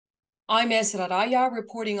I'm Ezra Raya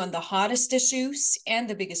reporting on the hottest issues and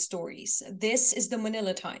the biggest stories. This is the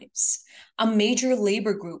Manila Times. A major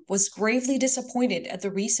labor group was gravely disappointed at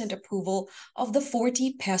the recent approval of the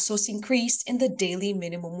 40 pesos increase in the daily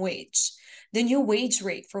minimum wage. The new wage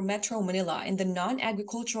rate for Metro Manila in the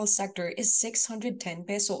non-agricultural sector is 610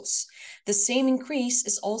 pesos. The same increase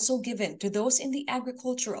is also given to those in the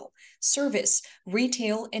agricultural, service,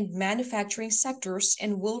 retail, and manufacturing sectors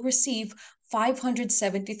and will receive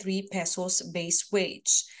 573 pesos base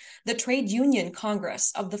wage. The Trade Union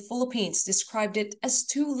Congress of the Philippines described it as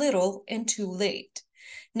too little and too late.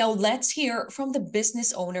 Now let's hear from the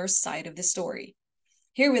business owner's side of the story.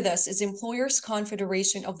 Here with us is Employers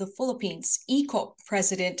Confederation of the Philippines, ECOP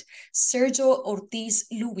President Sergio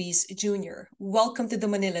Ortiz-Luis Jr. Welcome to the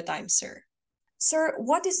Manila Times, sir. Sir,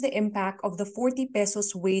 what is the impact of the 40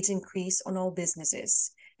 pesos wage increase on all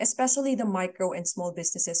businesses, especially the micro and small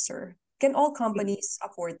businesses, sir? Can all companies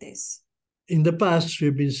afford this? In the past,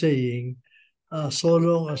 we've been saying, so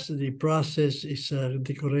long as the process is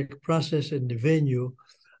the correct process and the venue,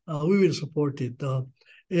 we will support it.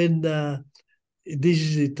 And this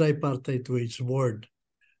is the Tripartite Wage Board.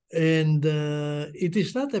 And it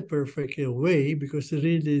is not a perfect way because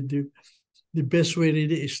really the best way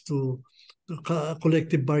really is to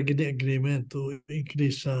collective bargaining agreement to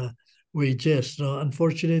increase wages. Now,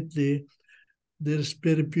 unfortunately, there's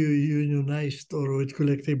very few unionized or with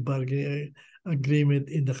collective bargaining agreement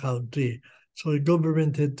in the country. So the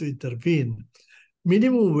government had to intervene.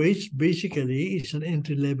 Minimum wage basically is an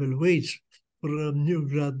entry-level wage for new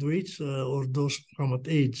graduates or those who come at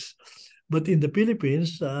age. But in the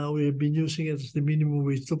Philippines, we have been using it as the minimum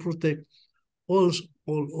wage to protect all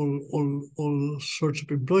sorts of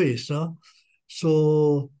employees.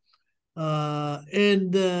 So,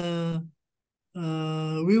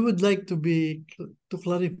 we would like to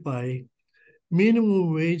clarify,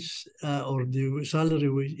 minimum wage or the salary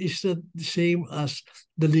wage is not the same as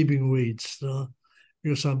the living wage.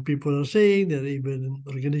 Because some people are saying that even an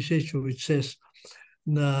organization which says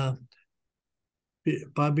na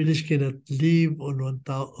families cannot live on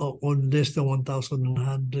less than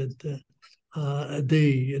 1,100 a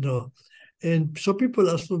day, And so people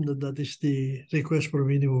assume that that is the request for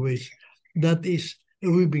minimum wage. That is a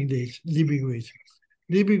living wage.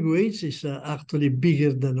 Living wage is actually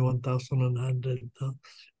bigger than 1,100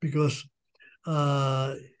 because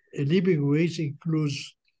a living wage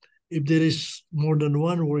includes, if there is more than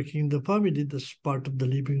one working in the family, that's part of the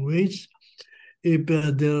living wage. If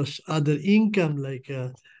there's other income like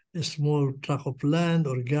a small tract of land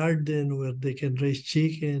or garden where they can raise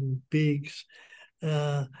chicken, pigs,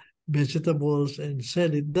 vegetables and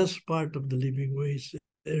sell it, that's part of the living wage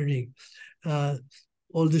earning.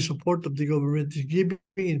 All the support of the government is giving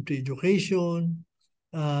into education,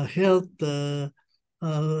 health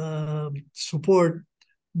support,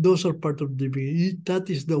 those are part of the living. That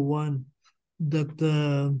is the one that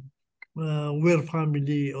where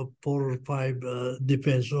family of 4 or 5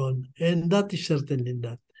 depends on, and that is certainly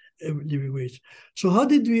not living wage. So how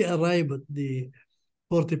did we arrive at the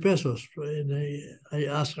 40 pesos? And I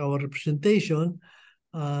asked our representation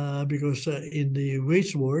because in the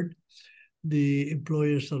wage board, the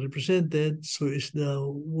employers are represented, so is the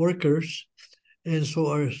workers, and so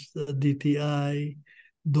are the DTI,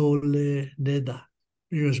 DOLE, NEDA.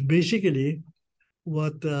 Because basically,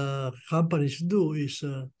 what companies do is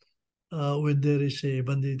when there is a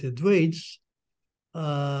mandated wage,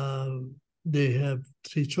 they have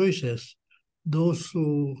 3 choices. Those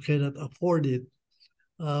who cannot afford it,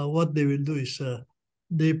 what they will do is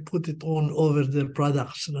they put it on over their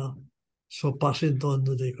products now, so pass it on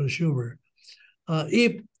to the consumer.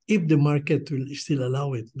 If the market will still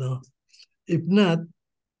allow it now. If not,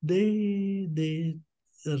 they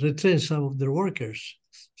retrench some of their workers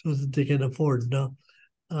so that they can afford now.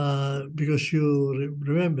 Because you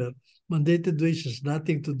remember, mandated wage has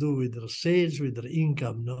nothing to do with their sales, with their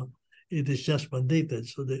income. No, it is just mandated.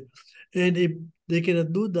 So and if they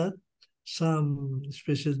cannot do that, some,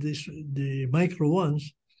 especially the micro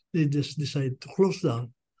ones, they just decide to close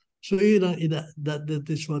down. So that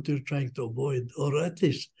is what we're trying to avoid, or at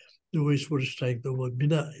least the wage board is trying to avoid.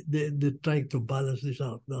 They're trying to balance this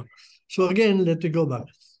out now. So again, let me go back.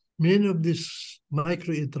 Many of these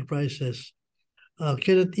micro enterprises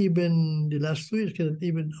cannot even, the last 2 years, cannot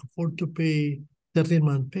even afford to pay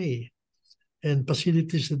 13-month pay, and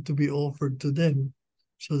facilities have to be offered to them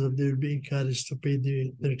so that they'll be encouraged to pay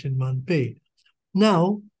the 13-month pay.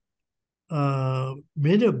 Now,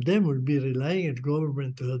 many of them will be relying on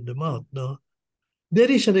government to help them out. No, there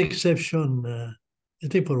is an exception, I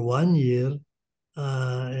think for 1 year,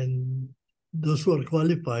 and those who are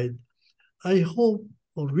qualified, I hope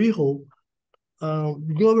or we hope,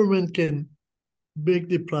 the government can make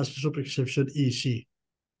the process of exemption easy.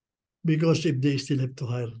 Because if they still have to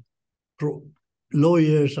hire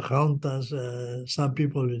lawyers, accountants, some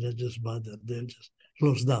people will not just bother. They'll just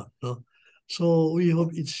close down. No? So we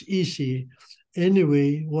hope it's easy.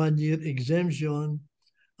 Anyway, 1 year exemption.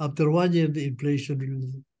 After 1 year, the inflation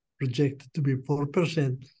will projected to be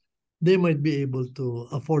 4%. They might be able to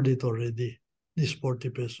afford it already, this 40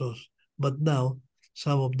 pesos. But now,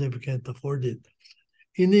 some of them can't afford it.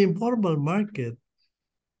 In the informal market,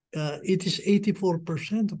 it is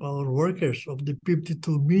 84% of our workers, of the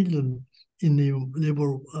 52 million in the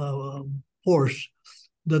labor force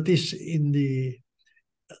that is in the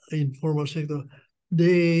informal sector.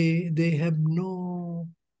 They have no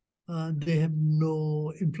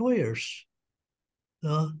employers.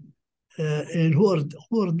 And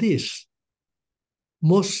who are these?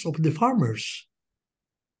 Most of the farmers,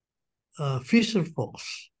 fisher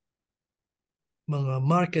folks, mga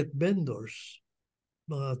market vendors,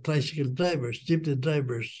 mga tricycle drivers, jeepney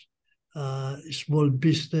drivers, small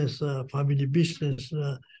business, family business,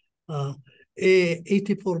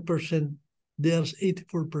 84%, there's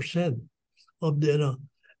 84% of the,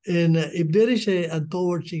 and if there is a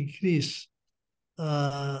untowards increase,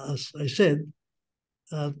 as I said,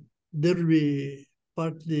 there will be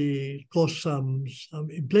partly cause some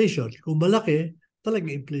inflation. Kung malaki,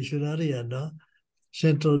 talagang inflationary yan. No?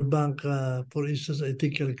 Central Bank, for instance, I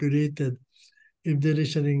think calculated if there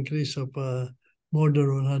is an increase of more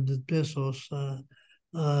than 100 pesos,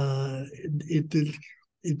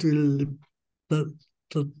 it will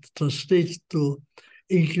translate to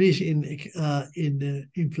increase in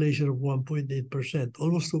inflation of 1.8%,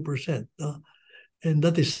 almost 2%, and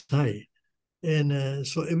that is high. And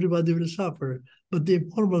so everybody will suffer. But the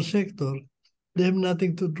informal sector, they have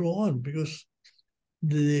nothing to draw on because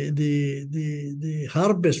the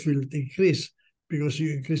harvest will increase because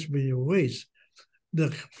you increase minimum wage.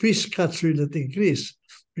 The fish cuts will not increase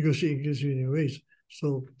because you increase minimum wage.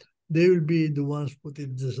 So they will be the ones put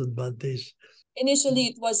in disadvantage. Initially,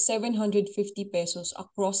 it was 750 pesos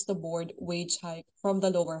across the board wage hike from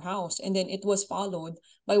the lower house. And then it was followed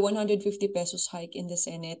by 150 pesos hike in the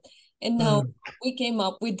Senate. And now we came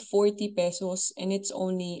up with 40 pesos and it's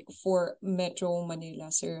only for Metro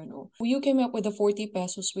Manila, sir. No? You came up with a 40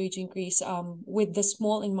 pesos wage increase with the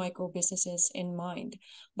small and micro businesses in mind.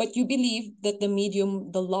 But you believe that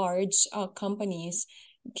the large companies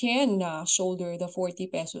can shoulder the 40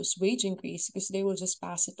 pesos wage increase because they will just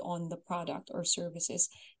pass it on the product or services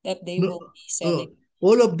that they will be selling.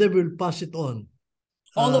 All of them will pass it on.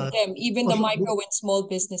 All of them, even the micro and small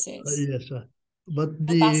businesses. Yes, but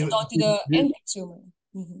pass it on to the end consumer.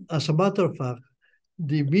 As a matter of fact,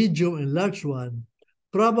 the medium and large one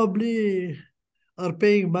probably are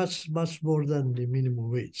paying much more than the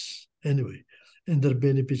minimum wage anyway, and their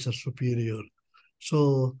benefits are superior.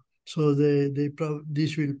 So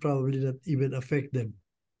this will probably not even affect them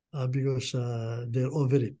because they're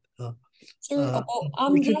over it. Sir,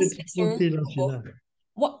 lastly, sir,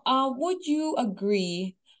 would you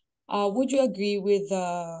agree? Would you agree with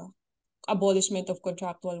the abolishment of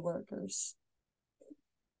contractual workers?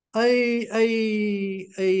 I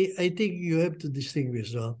think you have to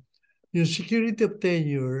distinguish. Your security of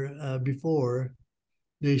tenure before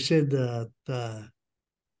they said that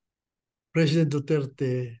President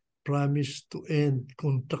Duterte promised to end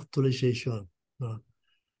contractualization.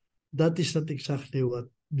 That is not exactly what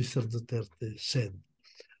Mr. Duterte said.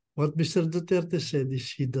 What Mr. Duterte said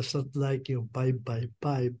is he does not like yung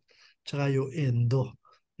 5-5-5 tsaka yung endo.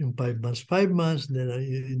 Yung 5 months, 5 months, then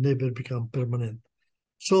it never become permanent.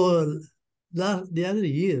 So the other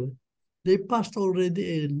year, they passed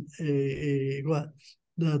already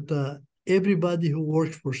that everybody who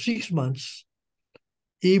works for 6 months,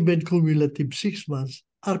 even cumulative 6 months,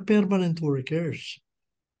 are permanent workers.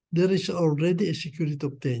 There is already a security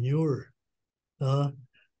of tenure.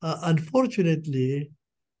 Unfortunately,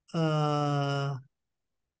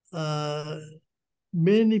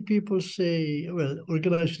 many people say, well,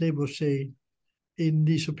 organized labor say,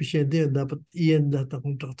 hindi sufficient yan, dapat i-end lahat ng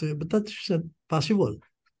contractor. But that's not possible.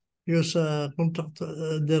 Because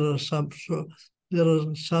there are some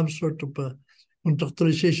sort of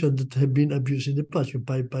contractualization that have been abused in the past. Yung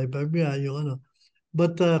 5-5-5, yung ano.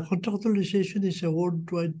 But contractualization is a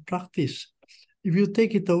worldwide practice. If you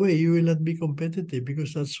take it away, you will not be competitive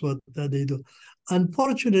because that's what they do.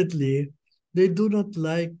 Unfortunately, they do not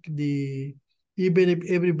like even if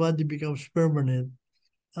everybody becomes permanent,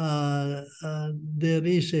 there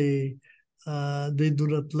is they do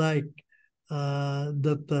not like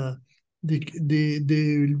that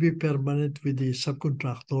they will be permanent with the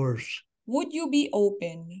subcontractors. would you be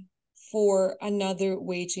open for another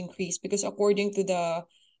wage increase? Because according to the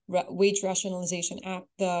Wage Rationalization Act,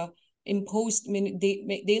 the imposed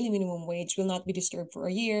daily minimum wage will not be disturbed for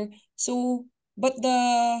a year. So, but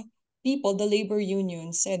the people, the labor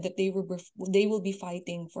union, said that they will be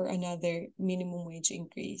fighting for another minimum wage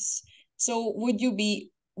increase. So, would you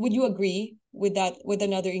agree with that, with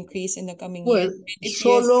another increase in the coming year? Well, If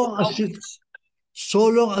so yes, long how as it much? so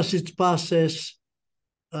long as it passes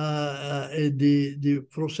the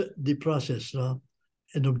process, no?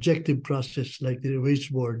 An objective process like the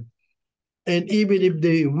wage board. And even if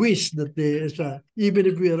they wish that even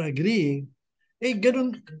if we are agreeing,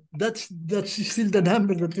 ganun, that's still the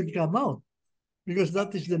number that will come out, because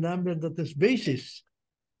that is the number that is basis.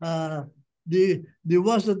 The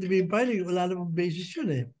ones that we filing, wala namang basis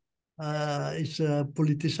yun eh. It's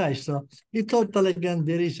politicized. So ito talagang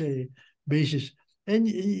there is a basis. And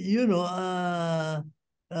you know,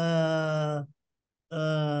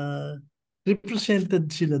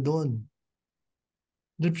 represented sila doon.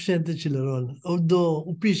 Represented sila doon. Although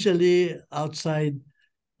officially outside,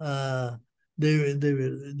 they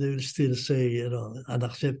will still say, you know,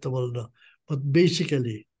 unacceptable, no. But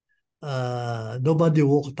basically, nobody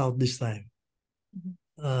walked out this time.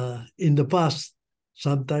 In the past,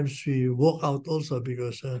 sometimes we walk out also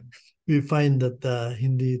because we find that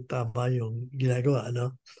hindi tama yung ginagawa,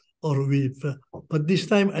 no? Or but this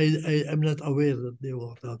time I'm not aware that they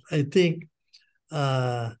walked out. I think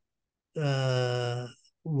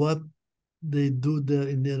what they do there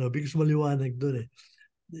in, you know, because maliwanag doon eh.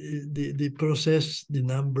 The process, the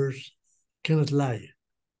numbers cannot lie.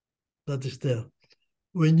 That is there.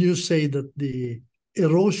 When you say that the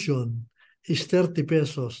erosion is 30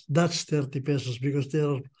 pesos, that's 30 pesos because there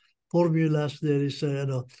are formulas, there is a, you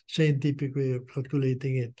know, scientific way of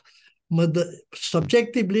calculating it. But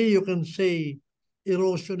subjectively, you can say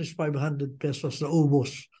erosion is 500 pesos na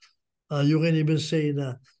ubos. You can even say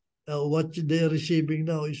na what they're receiving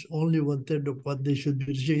now is only 1/3 of what they should be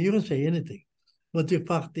receiving. You can say anything. But the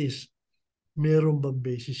fact is, meron bang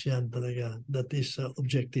basis yan talaga that is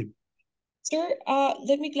objective? Sir,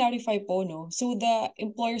 let me clarify po, no? So the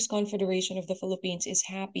Employers Confederation of the Philippines is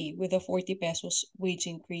happy with the 40 pesos wage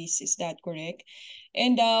increase. Is that correct?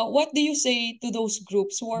 And what do you say to those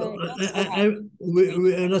groups who are not so happy?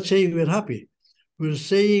 We are not saying we're happy. We're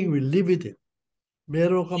saying we live with it.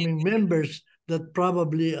 Meron kaming members that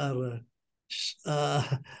probably are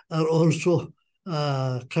also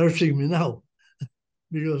cursing me now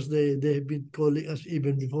because they've been calling us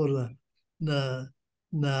even before na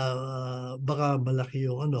baka malaki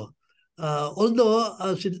yung ano. Although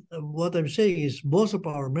what I'm saying is most of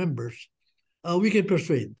our members, we can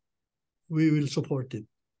persuade. We will support it.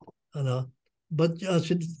 Ano? But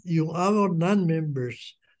yung our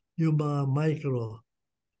non-members, yung mga micro,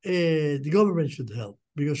 the government should help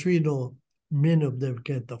because we know many of them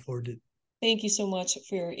can't afford it. Thank you so much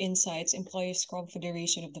for your insights, Employers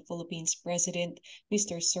Confederation of the Philippines President,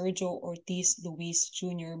 Mr. Sergio Ortiz-Luis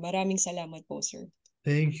Jr. Maraming salamat po, sir.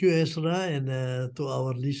 Thank you, Ezra, and to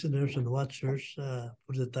our listeners and watchers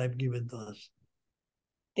for the time given to us.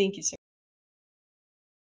 Thank you, sir.